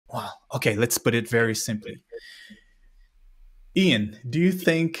Okay, let's put it very simply. Ian, do you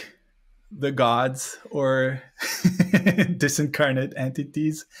think the gods or disincarnate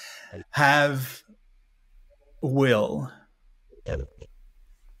entities have will?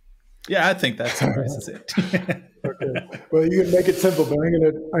 Yeah, I think that summarizes it. Okay. Well, you can make it simple, but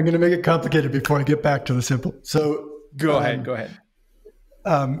I'm gonna make it complicated before I get back to the simple. So Go ahead.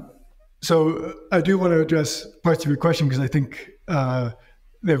 So I do want to address parts of your question because I think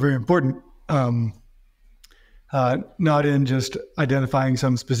they're very important. Not in just identifying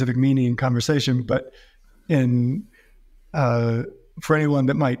some specific meaning in conversation, but in for anyone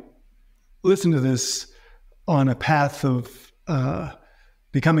that might listen to this on a path of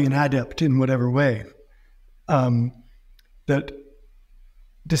becoming an adept in whatever way, that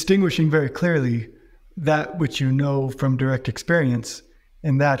distinguishing very clearly that which you know from direct experience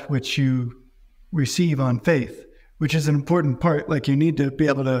and that which you receive on faith, which is an important part. Like, you need to be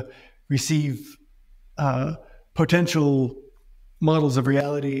able to receive potential models of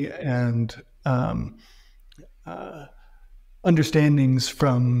reality and understandings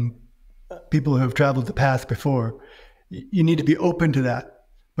from people who have traveled the path before. You need to be open to that,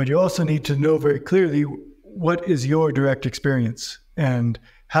 but you also need to know very clearly what is your direct experience and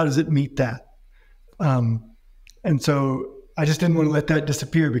how does it meet that. And so I just didn't want to let that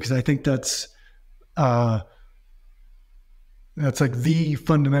disappear because I think that's like the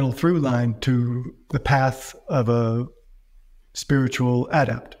fundamental through line to the path of a spiritual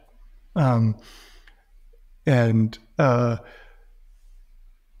adept.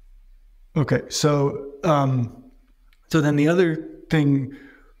 Okay, so then the other thing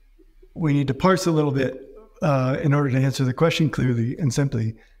we need to parse a little bit in order to answer the question clearly and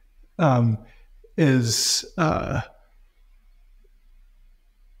simply is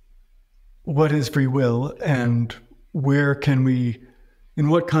what is free will, and where can we, in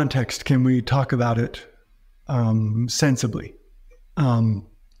what context can we talk about it sensibly? And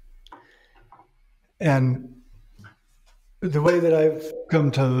the way that I've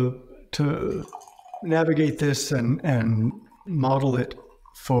come to navigate this and model it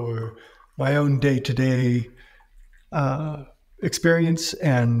for my own day-to-day experience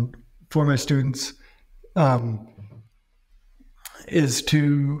and for my students is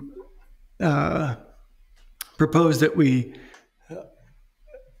to propose that we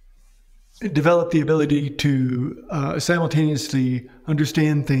develop the ability to simultaneously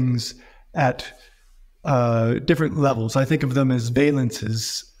understand things at different levels. I think of them as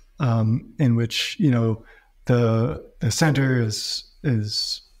valences, in which, you know, the center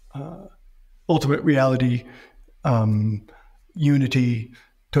is ultimate reality, unity,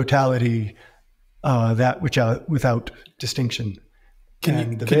 totality, that which without distinction.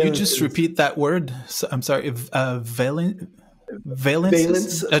 Can you just repeat that word? So, I'm sorry. Valence.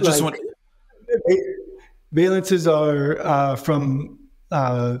 Valences are from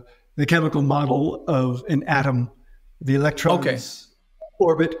the chemical model of an atom. The electrons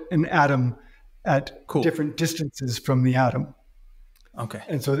orbit an atom at different distances from the atom. Okay.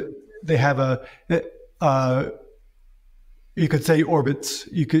 And so they have you could say orbits.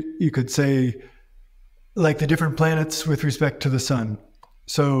 You could say like the different planets with respect to the sun.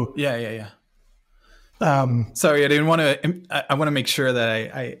 So yeah. Sorry, I didn't want to. I want to make sure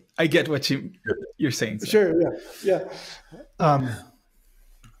that I get what you're saying. So. Sure. Yeah.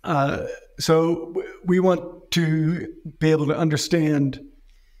 So we want to be able to understand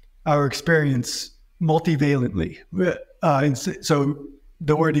our experience multivalently. And so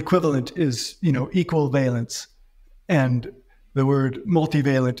the word equivalent is, you know, equal valence, and the word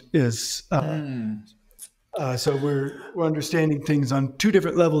multivalent is. So we're understanding things on two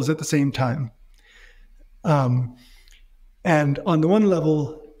different levels at the same time. And on the one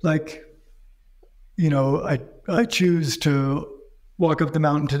level, like, you know, I choose to walk up the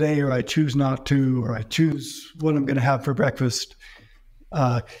mountain today, or I choose not to, or I choose what I'm going to have for breakfast.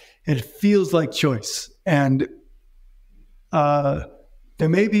 It feels like choice. And there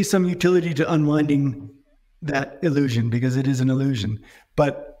may be some utility to unwinding that illusion, because it is an illusion.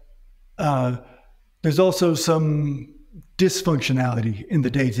 But there's also some dysfunctionality in the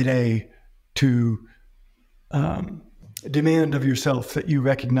day-to-day to demand of yourself that you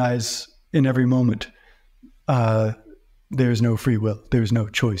recognize in every moment. There's no free will, there's no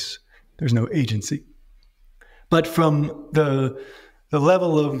choice, there's no agency. But from the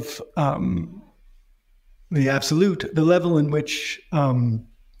level of the absolute, the level in which,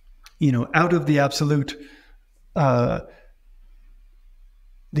 you know, out of the absolute, the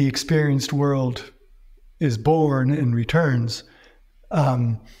experienced world is born and returns,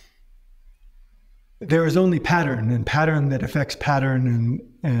 there is only pattern, and pattern that affects pattern,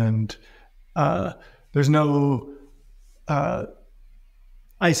 and there's no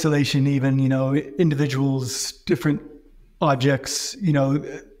isolation even, individuals, different objects,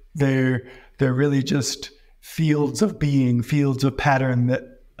 they're really just fields of being, fields of pattern that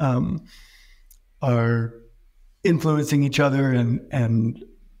are influencing each other and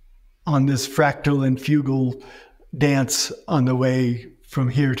on this fractal and fugal dance on the way from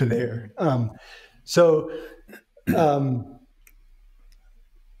here to there. So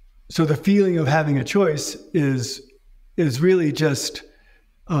the feeling of having a choice is really just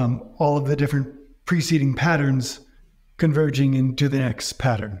all of the different preceding patterns converging into the next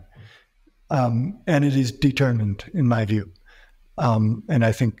pattern. And it is determined, in my view. And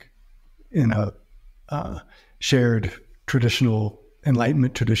I think in a shared traditional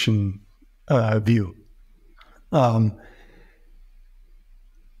Enlightenment tradition view.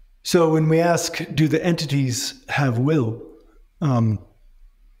 So when we ask, do the entities have will?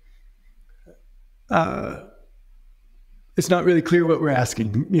 It's not really clear what we're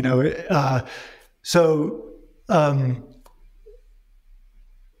asking,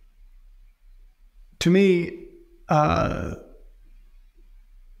 to me,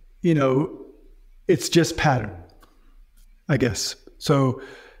 it's just pattern, I guess. So,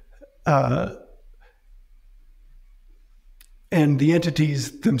 and the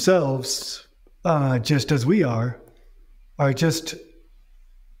entities themselves, just as we are just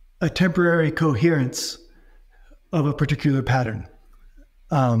a temporary coherence of a particular pattern.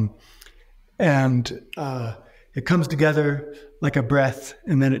 And it comes together like a breath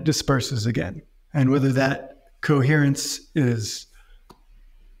and then it disperses again. And whether that coherence is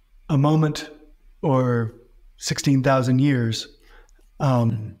a moment or 16,000 years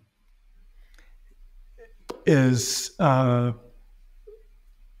is not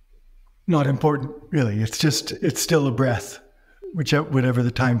important, really. It's still a breath, whatever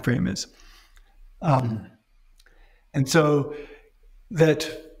the time frame is. And so that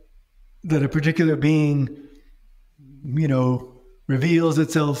a particular being, reveals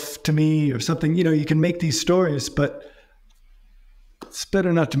itself to me or something, you can make these stories, but it's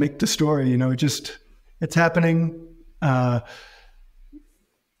better not to make the story, it's happening.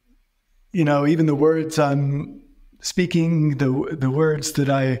 Even the words I'm speaking, the words that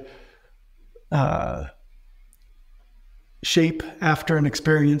I shape after an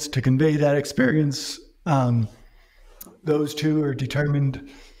experience to convey that experience, those two are determined.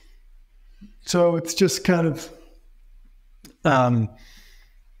 So it's just kind of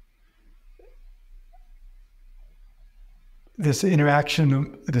this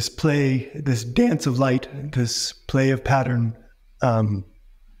interaction, this play, this dance of light, this play of pattern. And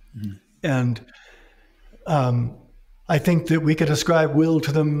I think that we could ascribe will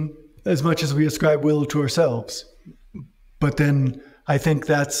to them as much as we ascribe will to ourselves. But then I think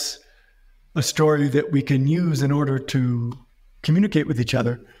that's a story that we can use in order to communicate with each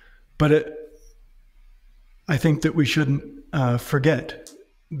other. But I think that we shouldn't forget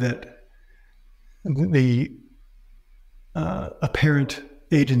that the apparent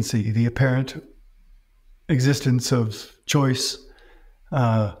agency, the apparent existence of choice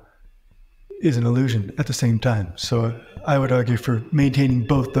is an illusion at the same time. So I would argue for maintaining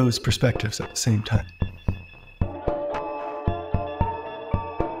both those perspectives at the same time.